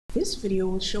This video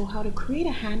will show how to create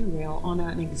a handrail on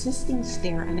an existing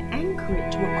stair and anchor it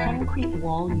to a concrete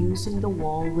wall using the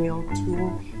wall rail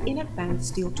tool in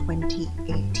Advanced Steel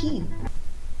 2018.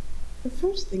 The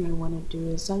first thing I want to do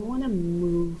is I want to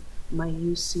move my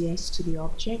UCS to the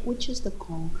object, which is the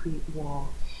concrete wall,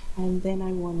 and then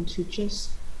I want to just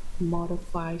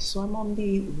modify, so I'm on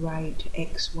the right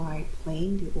XY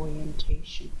plane, the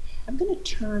orientation. I'm going to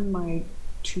turn my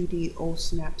 2D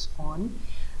O-snaps on,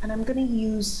 and I'm going to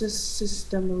use this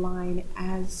system line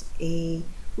as a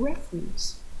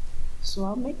reference. So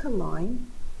I'll make a line.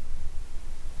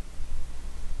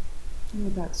 Oh,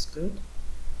 that's good.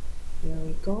 There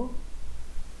we go.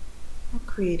 I'll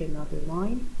create another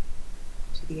line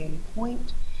to the end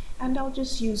point, and I'll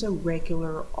just use a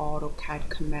regular AutoCAD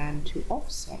command to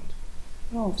offset.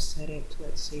 I'll offset it to,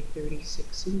 let's say,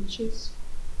 36 inches.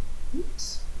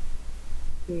 Oops.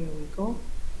 There we go.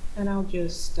 And I'll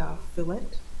just fillet,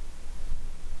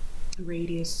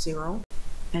 radius 0.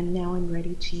 And now I'm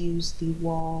ready to use the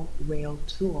wall rail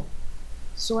tool.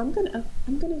 So I'm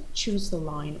gonna choose the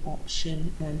line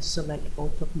option and select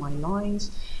both of my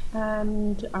lines,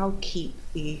 and I'll keep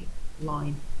the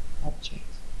line object.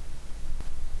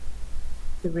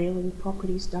 The railing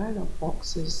properties dialog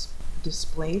box is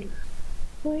displayed,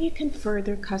 where you can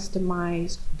further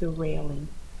customize the railing.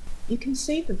 You can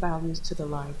save the values to the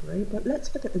library, but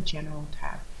let's look at the general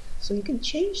tab. So you can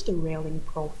change the railing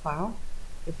profile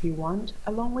if you want,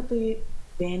 along with the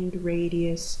bend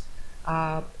radius.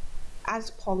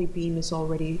 As polybeam is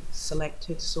already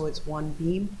selected, so it's one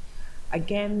beam.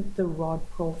 Again, the rod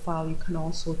profile you can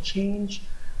also change,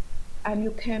 and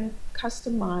you can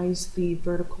customize the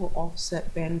vertical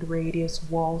offset, bend radius,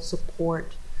 wall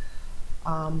support,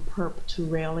 perp to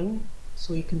railing,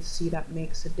 so you can see that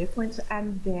makes a difference,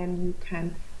 and then you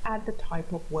can add the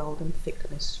type of weld and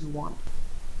thickness you want.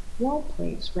 Wall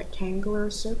plates, rectangular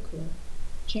or circular,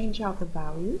 change out the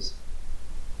values.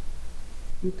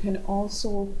 You can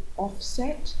also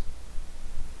offset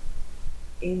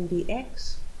in the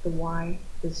X, the Y,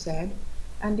 the Z,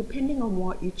 and depending on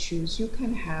what you choose, you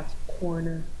can have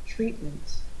corner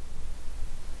treatments.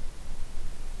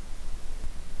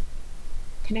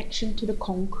 Connection to the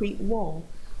concrete wall.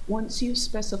 Once you've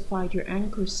specified your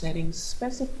anchor settings,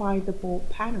 specify the bolt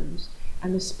patterns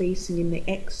and the spacing in the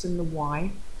X and the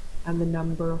Y, and the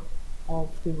number of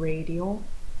the radial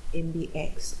in the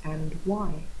X and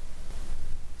Y.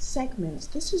 Segments.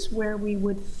 This is where we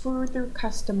would further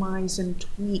customize and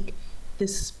tweak the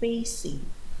spacing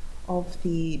of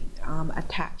the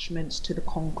attachments to the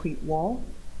concrete wall.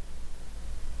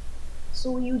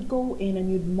 So you'd go in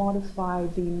and you'd modify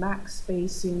the max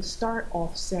spacing, start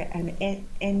offset, and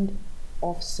end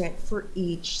offset for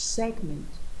each segment.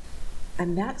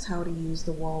 And that's how to use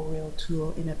the wall rail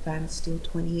tool in Advanced Steel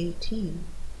 2018.